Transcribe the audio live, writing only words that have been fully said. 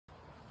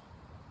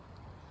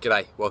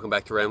G'day, welcome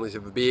back to Ramblings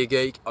of a Beer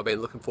Geek. I've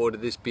been looking forward to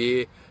this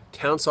beer.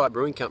 Townsite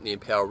Brewing Company in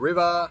Powell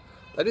River.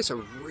 They do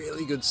some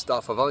really good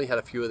stuff. I've only had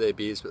a few of their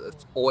beers, but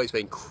it's always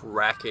been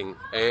cracking.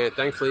 And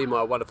thankfully,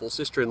 my wonderful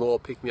sister-in-law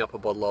picked me up a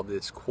bottle of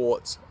this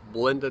Quartz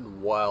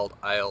blended wild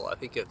ale. I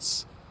think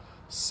it's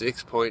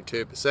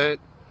 6.2%.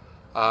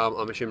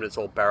 I'm assuming it's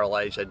all barrel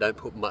aged. They don't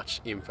put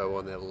much info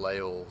on their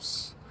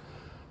labels,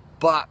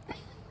 but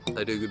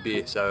they do good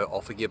beer, so I'll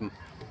forgive them.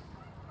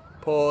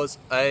 Pours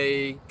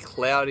a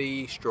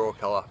cloudy straw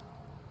colour.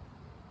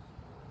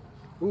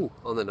 Ooh,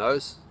 on the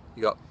nose,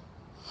 you got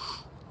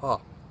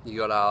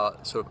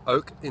sort of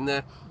oak in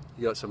there.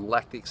 You got some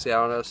lactic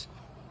sourness.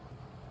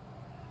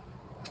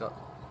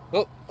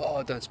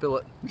 Don't spill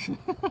it. You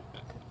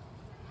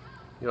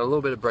got a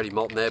little bit of bready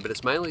malt in there, but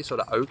it's mainly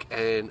sort of oak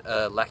and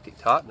lactic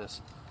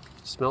tartness.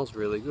 Smells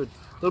really good.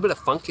 A little bit of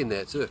funk in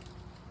there too.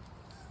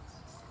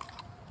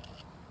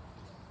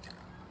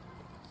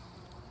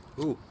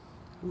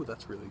 Ooh,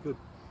 that's really good.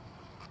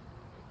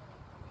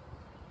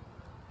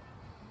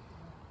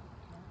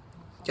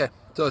 Okay,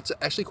 so it's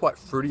actually quite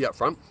fruity up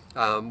front.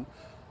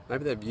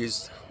 Maybe they've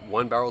used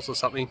wine barrels or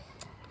something.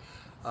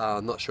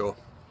 I'm not sure.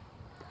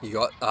 You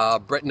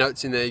got Brett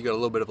notes in there. You got a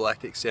little bit of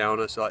lactic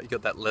sourness. You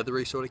got that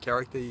leathery sort of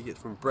character you get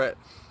from Brett.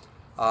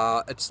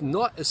 It's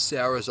not as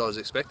sour as I was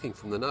expecting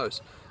from the nose.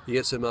 You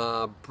get some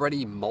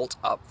bready malt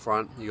up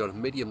front. You got a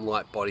medium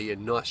light body, a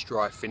nice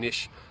dry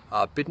finish.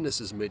 Bitterness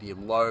is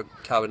medium low.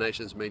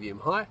 Carbonation is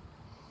medium high.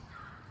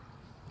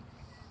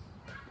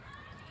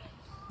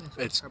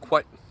 It's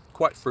quite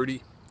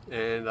fruity,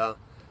 and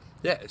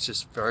yeah, it's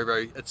just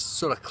very. It's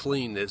sort of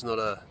clean. There's not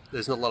a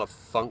lot of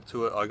funk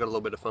to it. I got a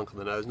little bit of funk on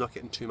the nose, not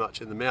getting too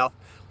much in the mouth.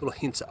 Little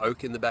hints of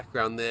oak in the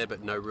background there,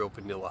 but no real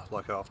vanilla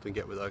like I often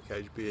get with oak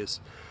aged beers.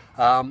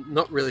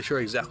 Not really sure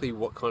exactly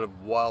what kind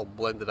of wild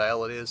blended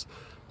ale it is,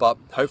 but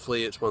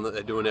hopefully it's one that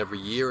they're doing every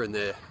year, and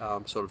they're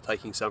sort of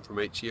taking some from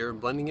each year and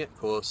blending it. Of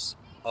course,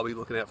 I'll be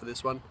looking out for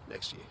this one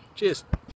next year. Cheers.